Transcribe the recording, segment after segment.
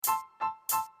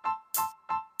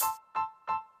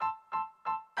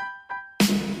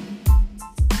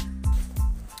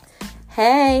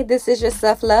Hey, this is your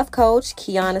self-love coach,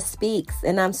 Kiana Speaks,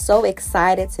 and I'm so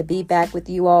excited to be back with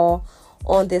you all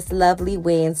on this lovely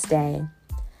Wednesday.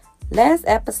 Last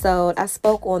episode, I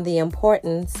spoke on the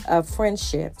importance of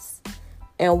friendships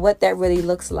and what that really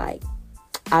looks like.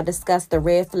 I discussed the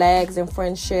red flags in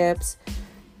friendships.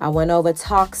 I went over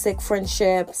toxic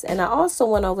friendships, and I also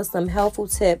went over some helpful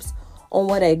tips on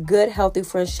what a good, healthy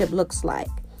friendship looks like.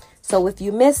 So if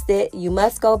you missed it, you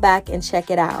must go back and check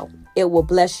it out. It will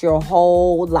bless your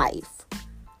whole life.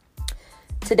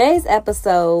 Today's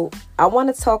episode, I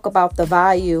want to talk about the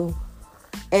value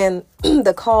and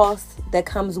the cost that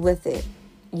comes with it.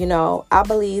 You know, I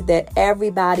believe that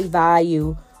everybody's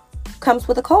value comes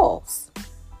with a cost.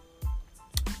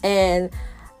 And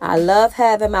I love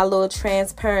having my little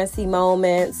transparency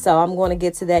moment, so I'm going to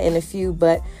get to that in a few.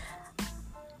 But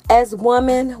as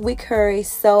women, we carry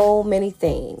so many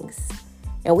things.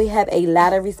 And we have a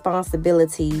lot of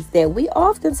responsibilities that we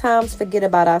oftentimes forget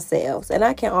about ourselves. And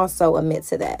I can also admit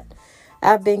to that.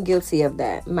 I've been guilty of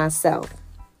that myself.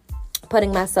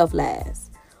 Putting myself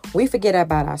last. We forget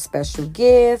about our special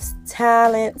gifts,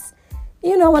 talents,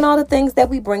 and all the things that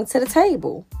we bring to the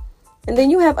table. And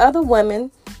then you have other women.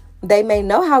 They may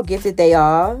know how gifted they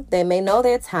are. They may know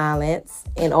their talents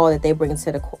and all that they bring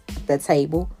to the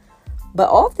table.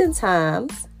 But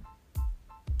oftentimes,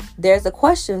 there's a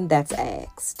question that's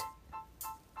asked.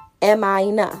 Am I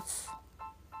enough?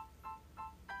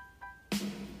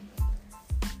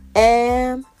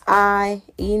 Am I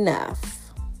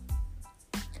enough?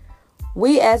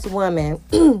 We as women,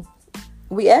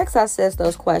 we ask ourselves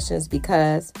those questions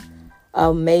because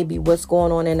of maybe what's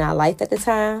going on in our life at the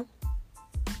time.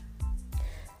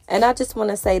 And I just want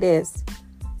to say this.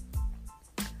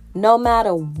 No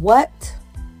matter what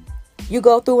you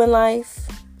go through in life,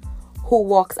 who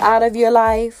walks out of your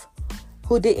life,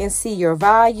 who didn't see your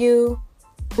value,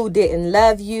 who didn't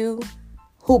love you,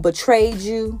 who betrayed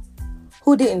you,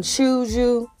 who didn't choose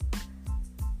you,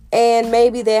 and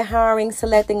maybe they're hiring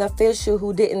selecting official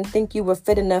who didn't think you were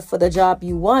fit enough for the job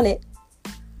you wanted,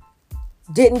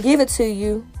 didn't give it to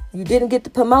you, you didn't get the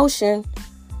promotion.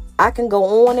 I can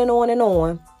go on and on and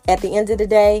on. At the end of the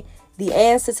day, the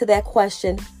answer to that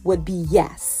question would be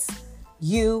yes.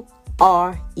 You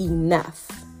are enough.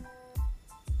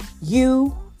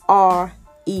 You are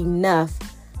enough.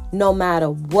 No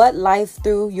matter what life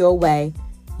threw your way,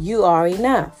 you are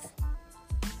enough.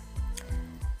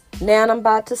 Now I'm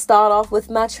about to start off with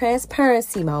my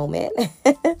transparency moment.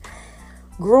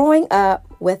 Growing up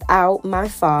without my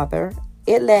father,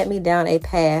 it led me down a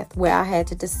path where I had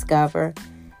to discover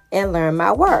and learn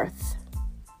my worth.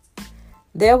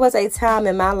 There was a time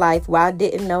in my life where I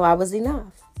didn't know I was enough.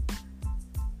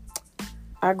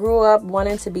 I grew up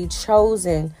wanting to be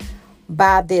chosen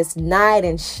by this knight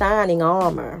in shining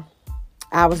armor.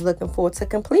 I was looking for to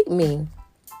complete me.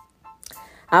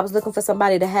 I was looking for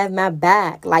somebody to have my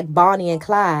back, like Bonnie and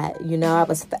Clyde. I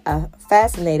was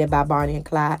fascinated by Bonnie and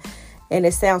Clyde. And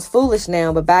it sounds foolish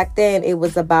now, but back then it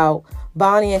was about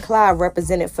Bonnie and Clyde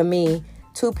represented for me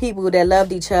two people that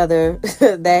loved each other,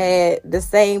 that had the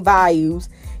same values,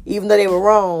 even though they were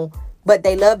wrong, but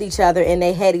they loved each other and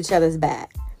they had each other's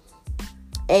back.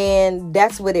 And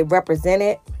that's what it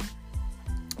represented.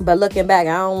 But looking back,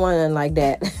 I don't want nothing like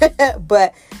that.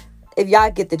 But if y'all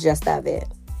get the gist of it.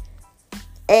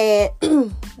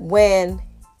 And when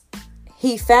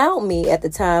he found me at the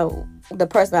time, the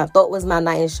person I thought was my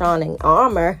knight in shining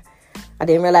armor, I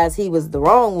didn't realize he was the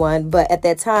wrong one. But at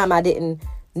that time, I didn't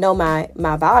know my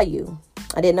value.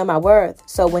 I didn't know my worth.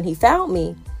 So when he found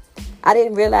me, I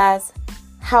didn't realize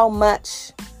how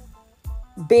much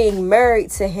being married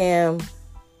to him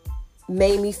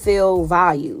made me feel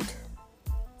valued.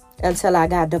 Until I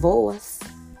got divorced.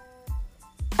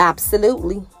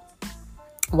 Absolutely.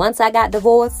 Once I got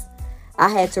divorced, I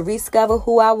had to rediscover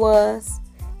who I was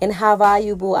and how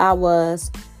valuable I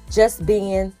was just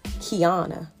being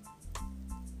Kiana.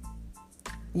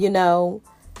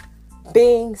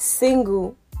 Being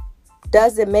single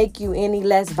doesn't make you any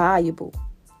less valuable.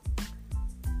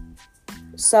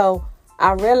 So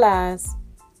I realized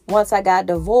once I got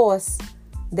divorced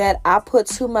that I put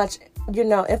too much,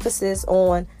 emphasis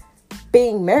on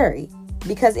being married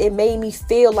because it made me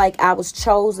feel like I was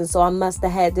chosen. So I must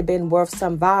have had to been worth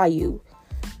some value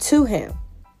to him.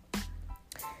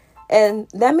 And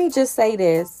let me just say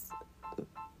this.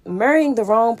 Marrying the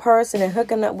wrong person and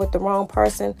hooking up with the wrong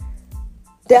person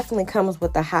definitely comes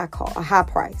with a high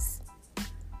price.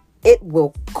 It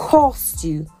will cost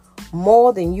you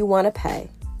more than you want to pay.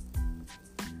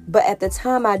 But at the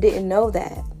time, I didn't know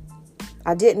that.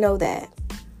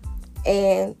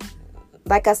 And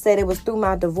like I said, it was through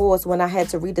my divorce when I had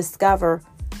to rediscover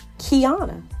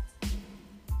Kiana.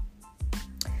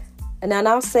 And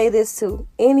I'll say this to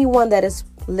anyone that is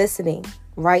listening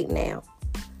right now.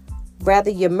 Whether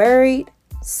you're married,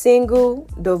 single,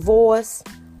 divorced,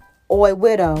 or a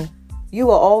widow, you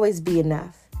will always be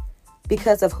enough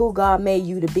because of who God made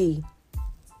you to be.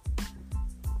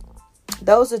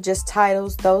 Those are just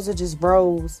titles. Those are just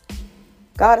roles.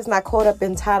 God is not caught up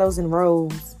in titles and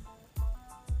roles,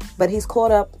 but he's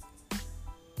caught up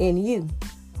in you.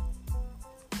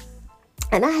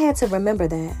 And I had to remember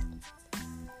that.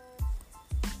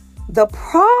 The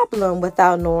problem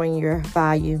without knowing your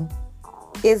value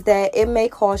is that it may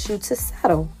cause you to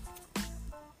settle.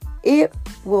 It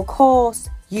will cause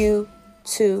you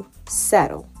to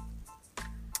settle.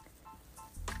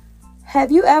 Have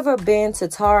you ever been to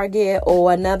Target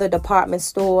or another department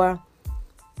store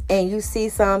and you see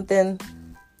something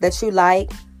that you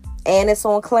like and it's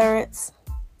on clearance?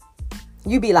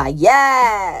 You be like,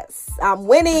 yes, I'm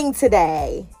winning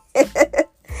today.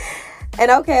 And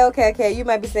okay. You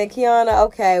might be saying, Kiana,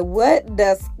 okay, what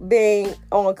does being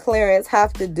on clearance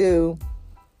have to do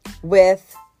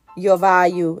with your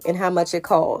value and how much it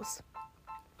costs?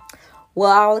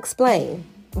 Well, I'll explain.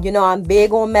 You know, I'm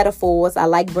big on metaphors. I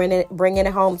like bringing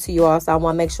it home to you all, so I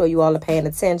want to make sure you all are paying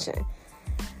attention.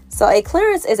 So a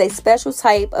clearance is a special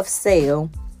type of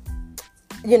sale,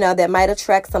 you know, that might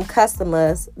attract some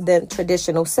customers than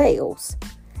traditional sales.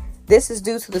 This is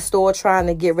due to the store trying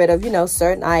to get rid of,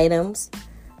 certain items.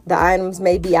 The items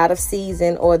may be out of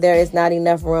season or there is not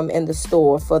enough room in the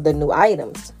store for the new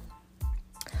items.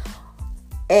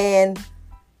 And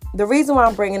the reason why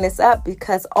I'm bringing this up,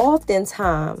 because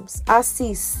oftentimes I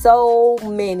see so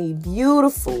many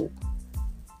beautiful,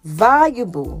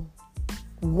 valuable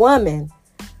women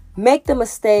make the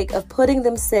mistake of putting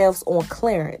themselves on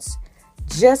clearance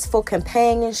just for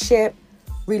companionship,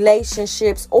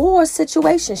 relationships, or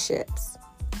situationships.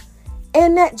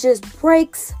 And that just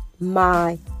breaks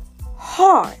my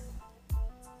heart.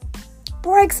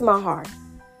 Breaks my heart.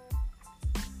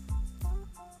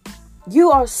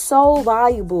 You are so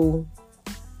valuable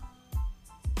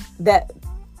that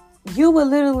you will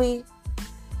literally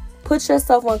put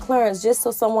yourself on clearance just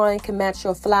so someone can match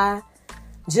your fly,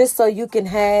 just so you can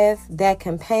have that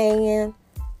companion,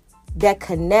 that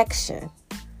connection.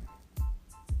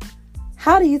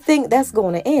 How do you think that's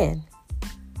going to end?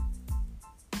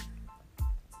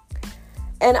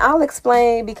 And I'll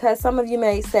explain, because some of you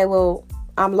may say, well,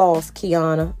 I'm lost,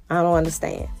 Kiana. I don't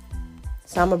understand.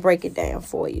 So I'm going to break it down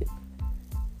for you.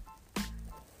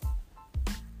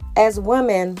 As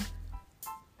women,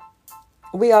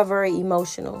 we are very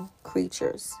emotional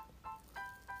creatures.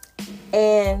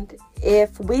 And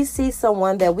if we see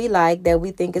someone that we like, that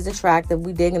we think is attractive,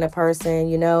 we digging a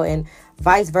person, and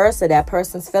vice versa, that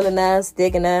person's feeling us,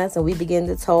 digging us, and we begin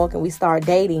to talk and we start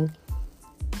dating.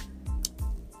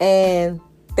 And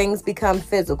things become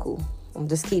physical. I'm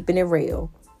just keeping it real.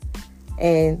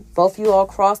 And both you all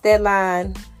cross that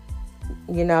line,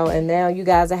 and now you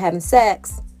guys are having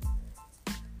sex.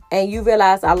 And you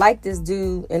realize, I like this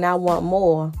dude and I want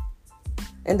more.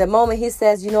 And the moment he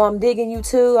says, I'm digging you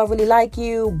too, I really like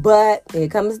you, but here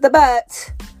comes the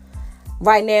but.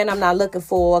 Right now, I'm not looking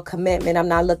for a commitment. I'm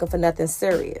not looking for nothing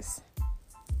serious.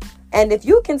 And if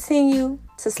you continue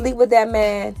to sleep with that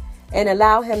man and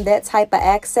allow him that type of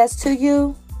access to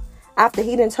you, after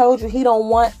he done told you he don't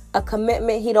want a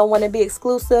commitment, he don't want to be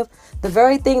exclusive, the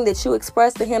very thing that you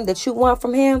express to him that you want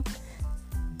from him,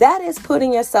 that is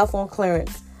putting yourself on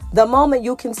clearance. The moment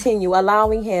you continue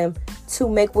allowing him to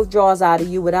make withdrawals out of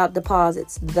you without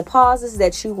deposits, the deposits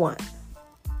that you want,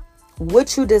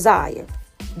 what you desire,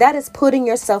 that is putting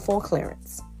yourself on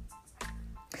clearance.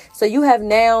 So you have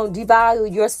now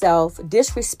devalued yourself,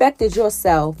 disrespected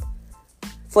yourself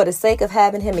for the sake of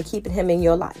having him and keeping him in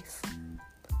your life.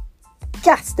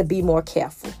 Gots to be more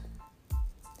careful.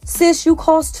 Sis, you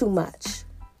cost too much.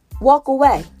 Walk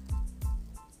away.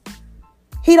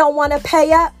 He don't want to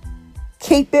pay up.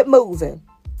 Keep it moving.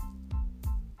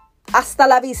 Hasta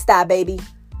la vista, baby.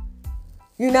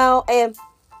 And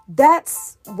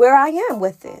that's where I am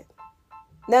with it.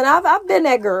 Now, I've been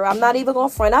that girl. I'm not even going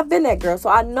to front. I've been that girl. So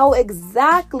I know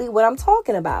exactly what I'm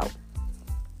talking about.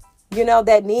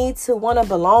 That need to want to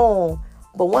belong.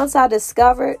 But once I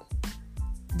discovered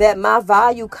that my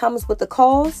value comes with the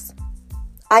cost,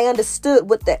 I understood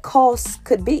what that cost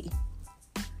could be.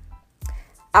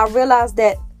 I realized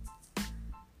that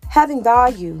having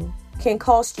value can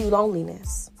cost you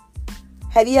loneliness.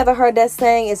 Have you ever heard that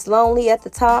saying, it's lonely at the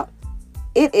top?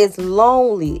 It is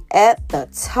lonely at the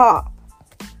top.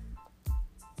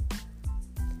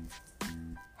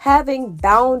 Having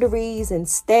boundaries and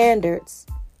standards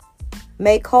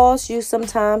may cause you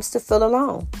sometimes to feel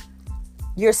alone.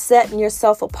 You're setting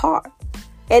yourself apart.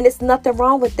 And it's nothing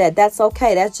wrong with that. That's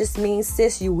okay. That just means,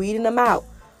 sis, you weeding them out.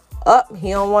 Up, he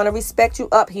don't want to respect you.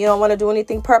 Up, he don't want to do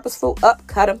anything purposeful. Up,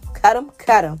 cut him, cut him,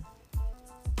 cut him.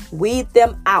 Weed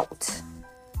them out.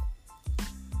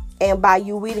 And by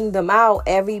you weeding them out,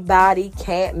 everybody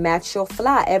can't match your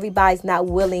fly. Everybody's not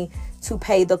willing to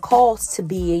pay the cost to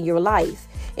be in your life.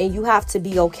 And you have to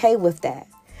be okay with that.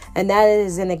 And that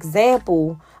is an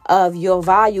example of your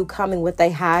value coming with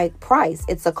a high price.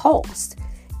 It's a cost.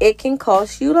 It can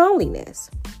cost you loneliness.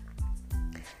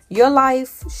 Your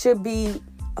life should be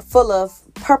full of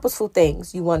purposeful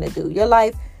things you want to do. Your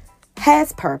life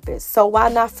has purpose. So why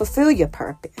not fulfill your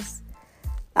purpose?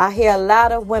 I hear a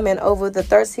lot of women over the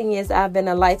 13 years I've been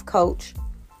a life coach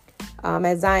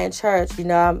at Zion Church. You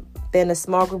know, I've been a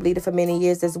small group leader for many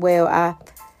years as well. I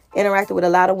interacted with a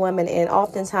lot of women, and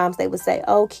oftentimes they would say,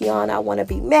 oh, Kiana, I want to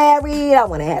be married. I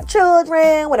want to have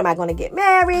children. When am I going to get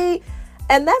married?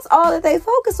 And that's all that they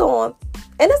focus on.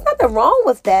 And there's nothing wrong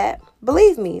with that.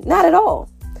 Believe me, not at all.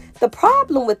 The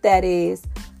problem with that is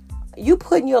you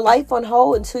putting your life on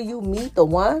hold until you meet the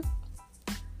one.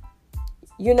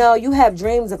 You know, you have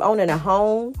dreams of owning a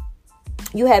home.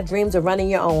 You have dreams of running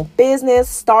your own business,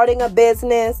 starting a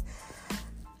business,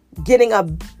 getting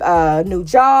a new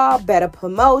job, better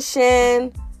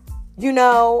promotion, you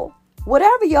know,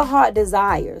 whatever your heart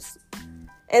desires.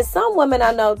 And some women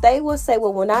I know, they will say,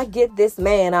 well, when I get this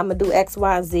man, I'm going to do X,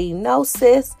 Y, and Z. No,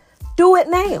 sis, do it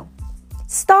now.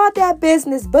 Start that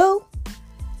business, boo.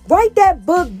 Write that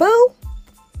book, boo.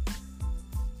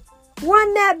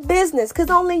 Run that business, because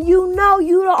only you know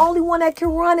you're the only one that can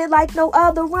run it like no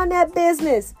other. Run that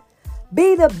business.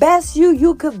 Be the best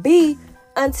you could be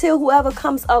until whoever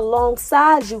comes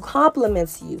alongside you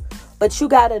compliments you. But you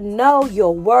got to know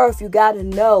your worth. You got to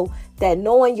know that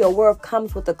knowing your worth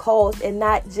comes with a cost, and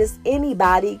not just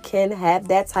anybody can have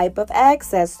that type of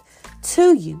access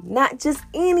to you. Not just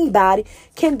anybody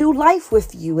can do life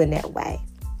with you in that way.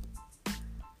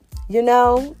 You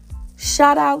know,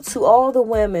 shout out to all the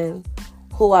women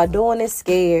who are doing it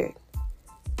scared,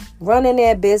 running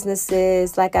their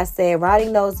businesses, like I said,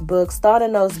 writing those books,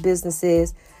 starting those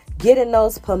businesses, getting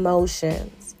those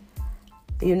promotions.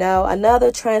 You know,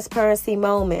 another transparency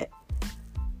moment.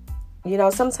 You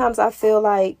know, sometimes I feel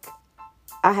like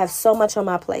I have so much on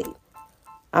my plate.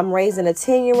 I'm raising a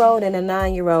 10-year-old and a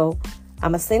 9-year-old.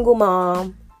 I'm a single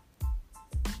mom.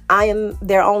 I am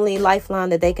their only lifeline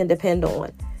that they can depend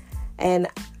on. And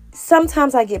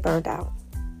sometimes I get burned out.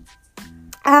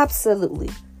 Absolutely.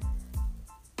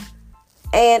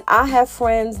 And I have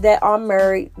friends that are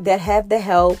married, that have the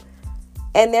help,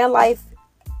 and their life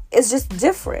is just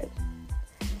different.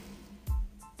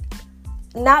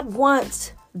 Not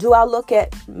once do I look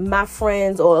at my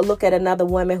friends or look at another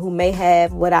woman who may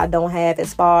have what I don't have,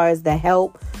 as far as the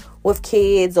help with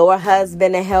kids, or a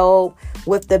husband to help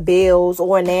with the bills,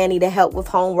 or a nanny to help with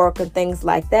homework and things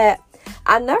like that.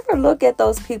 I never look at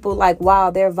those people like,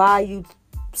 wow, they're valued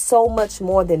so much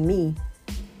more than me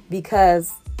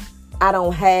because I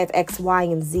don't have X, Y,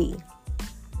 and Z.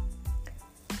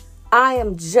 I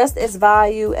am just as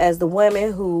valued as the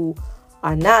women who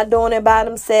are not doing it by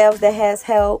themselves that has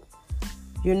help.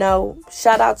 You know,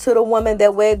 shout out to the women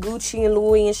that wear Gucci and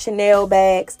Louis and Chanel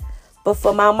bags. But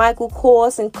for my Michael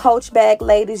Kors and Coach bag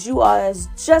ladies, you are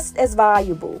just as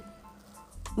valuable.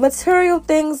 Material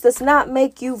things does not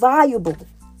make you valuable.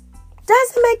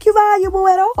 Doesn't make you valuable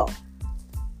at all.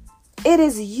 It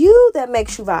is you that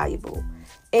makes you valuable.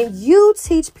 And you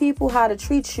teach people how to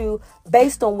treat you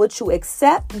based on what you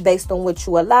accept, based on what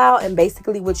you allow, and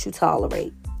basically what you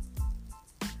tolerate.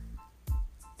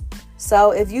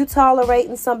 So if you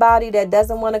tolerating somebody that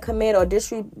doesn't want to commit, or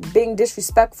being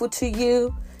disrespectful to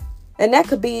you, and that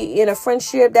could be in a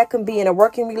friendship, that could be in a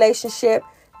working relationship,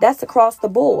 that's across the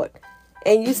board.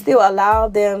 And you still allow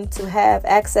them to have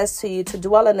access to you, to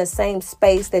dwell in the same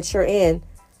space that you're in,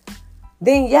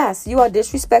 then yes, you are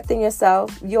disrespecting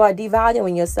yourself, you are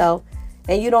devaluing yourself,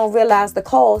 and you don't realize the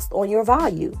cost on your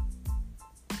value.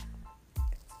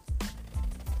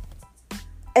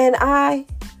 And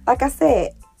like I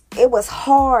said, it was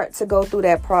hard to go through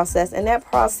that process, and that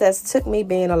process took me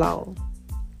being alone.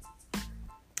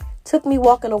 Took me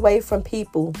walking away from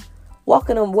people,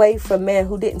 walking away from men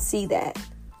who didn't see that.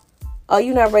 Oh,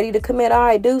 you not ready to commit? All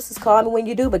right, deuces, call me when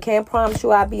you do, but can't promise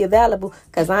you I'll be available,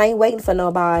 because I ain't waiting for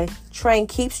nobody. Train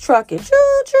keeps trucking.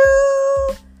 Choo,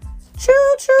 choo.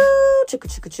 Choo, choo. Chicka,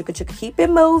 chicka, chicka, chicka. Keep it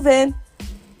moving,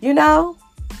 you know?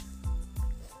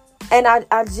 And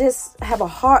I just have a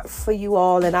heart for you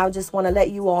all, and I just want to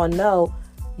let you all know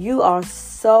you are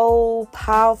so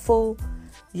powerful.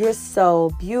 You're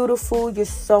so beautiful. You're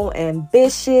so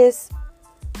ambitious.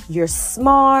 You're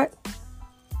smart.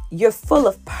 You're full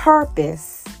of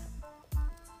purpose.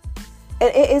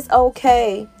 And it is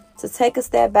okay to take a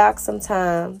step back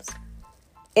sometimes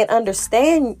and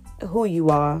understand who you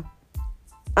are.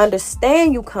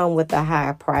 Understand you come with a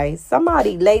high price.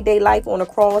 Somebody laid their life on the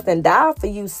cross and died for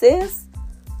you, sis.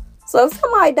 So if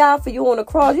somebody died for you on the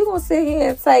cross, you going to sit here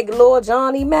and take Lord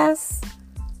Johnny mess?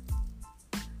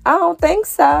 I don't think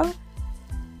so.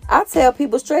 I tell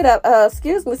people straight up,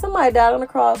 excuse me, somebody died on the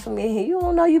cross for me. You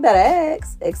don't know, you better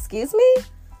ask. Excuse me?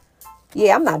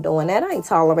 Yeah, I'm not doing that. I ain't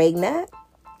tolerating that.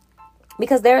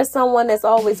 Because there is someone that's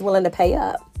always willing to pay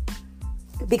up.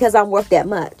 Because I'm worth that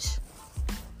much.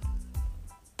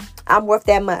 I'm worth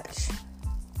that much.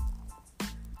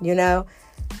 You know?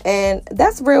 And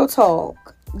that's real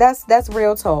talk. That's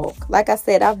real talk. Like I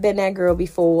said, I've been that girl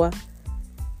before.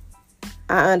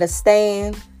 I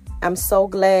understand. I'm so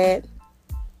glad,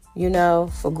 you know,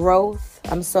 for growth.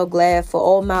 I'm so glad for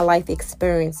all my life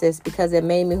experiences because it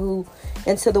made me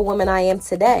into the woman I am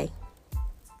today.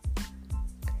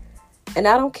 And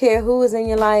I don't care who is in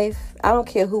your life. I don't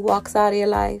care who walks out of your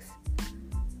life.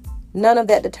 None of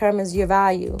that determines your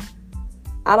value.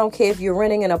 I don't care if you're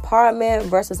renting an apartment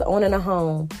versus owning a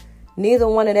home. Neither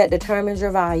one of that determines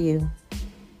your value.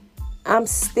 I'm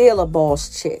still a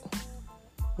boss chick.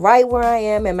 Right where I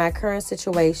am in my current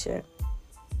situation.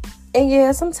 And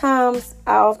yeah, sometimes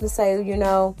I often say, you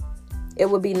know, it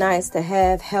would be nice to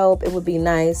have help. It would be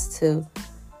nice to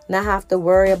not have to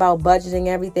worry about budgeting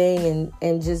everything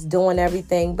and just doing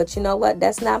everything. But you know what?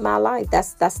 That's not my life.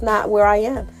 That's not where I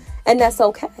am. And that's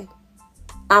okay.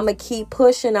 I'm going to keep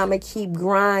pushing. I'm going to keep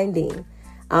grinding.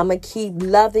 I'm going to keep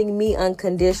loving me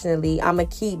unconditionally. I'm going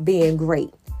to keep being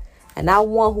great. And I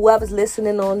want whoever's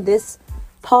listening on this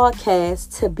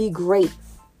podcast to be great.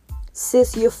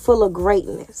 Sis, you're full of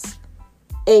greatness.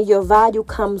 And your value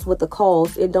comes with a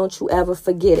cause. And don't you ever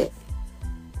forget it.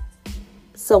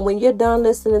 So when you're done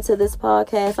listening to this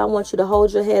podcast, I want you to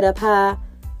hold your head up high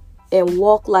and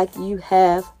walk like you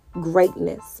have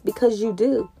greatness. Because you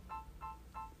do.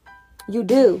 You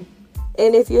do.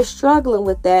 And if you're struggling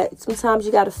with that, sometimes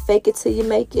you got to fake it till you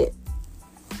make it.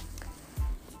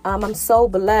 I'm so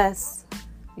blessed,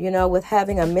 you know, with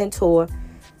having a mentor.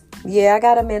 Yeah, I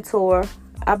got a mentor.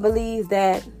 I believe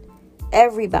that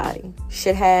everybody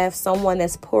should have someone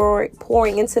that's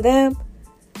pouring into them.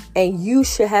 And you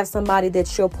should have somebody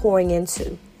that you're pouring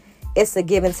into. It's a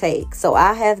give and take. So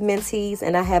I have mentees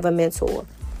and I have a mentor.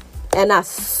 And I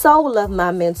so love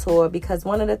my mentor because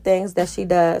one of the things that she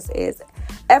does is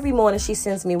every morning she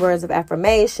sends me words of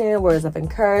affirmation, words of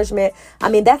encouragement. I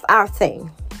mean, that's our thing.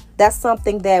 That's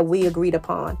something that we agreed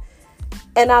upon.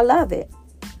 And I love it.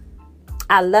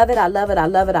 I love it. I love it. I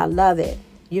love it. I love it.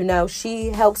 You know,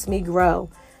 she helps me grow.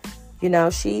 You know,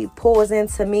 she pours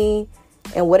into me.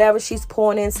 And whatever she's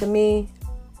pouring into me,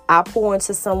 I pour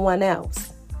into someone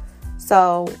else.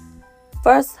 So,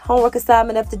 first homework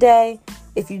assignment of the day.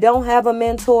 If you don't have a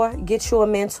mentor, get you a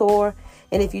mentor.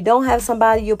 And if you don't have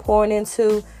somebody you're pouring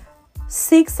into,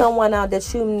 seek someone out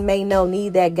that you may know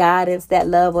need that guidance, that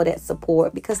love, or that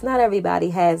support. Because not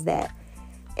everybody has that.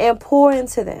 And pour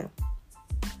into them.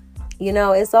 You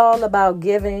know, it's all about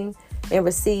giving and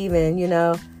receiving. You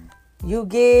know, you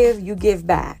give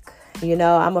back. You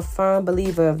know, I'm a firm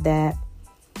believer of that.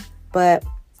 But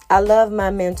I love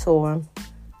my mentor.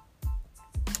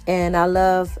 And I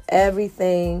love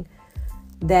everything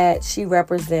that she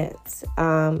represents.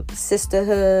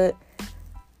 Sisterhood.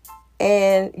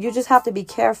 And you just have to be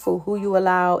careful who you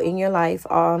allow in your life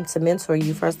to mentor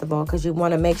you, first of all. Because you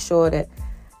want to make sure that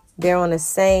they're on the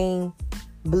same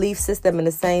belief system and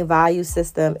the same value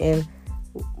system. And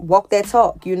walk that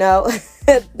talk, you know.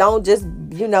 Don't just,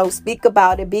 you know, speak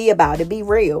about it, be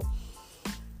real.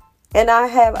 And I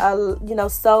have,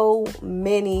 so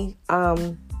many,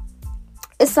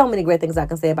 it's so many great things I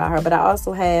can say about her, but I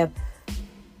also have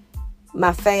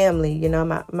my family, you know,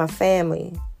 my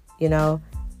family, you know,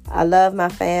 I love my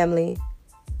family.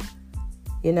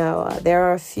 You know, there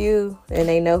are a few and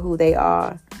they know who they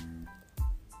are.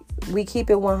 We keep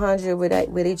it 100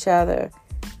 with each other.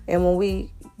 And when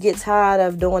we get tired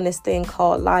of doing this thing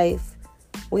called life,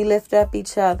 we lift up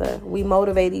each other. We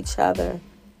motivate each other.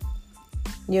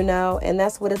 You know, and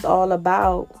that's what it's all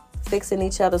about. Fixing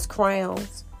each other's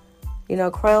crowns. You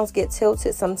know, crowns get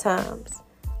tilted sometimes.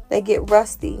 They get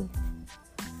rusty.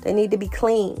 They need to be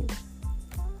cleaned.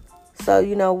 So,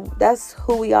 you know, that's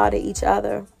who we are to each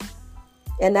other.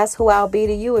 And that's who I'll be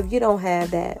to you if you don't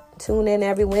have that. Tune in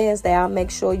every Wednesday. I'll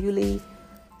make sure you leave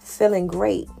feeling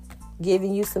great.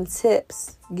 Giving you some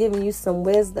tips. Giving you some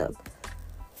wisdom.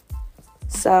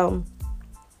 So,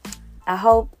 I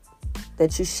hope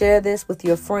that you share this with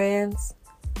your friends.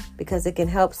 Because it can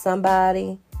help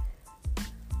somebody.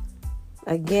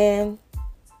 Again,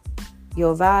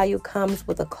 your value comes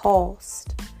with a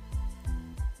cost.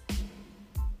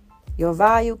 Your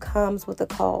value comes with a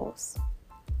cost.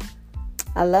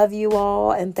 I love you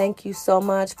all and thank you so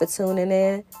much for tuning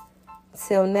in.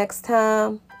 Till next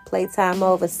time, playtime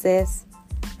over, sis.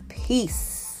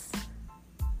 Peace.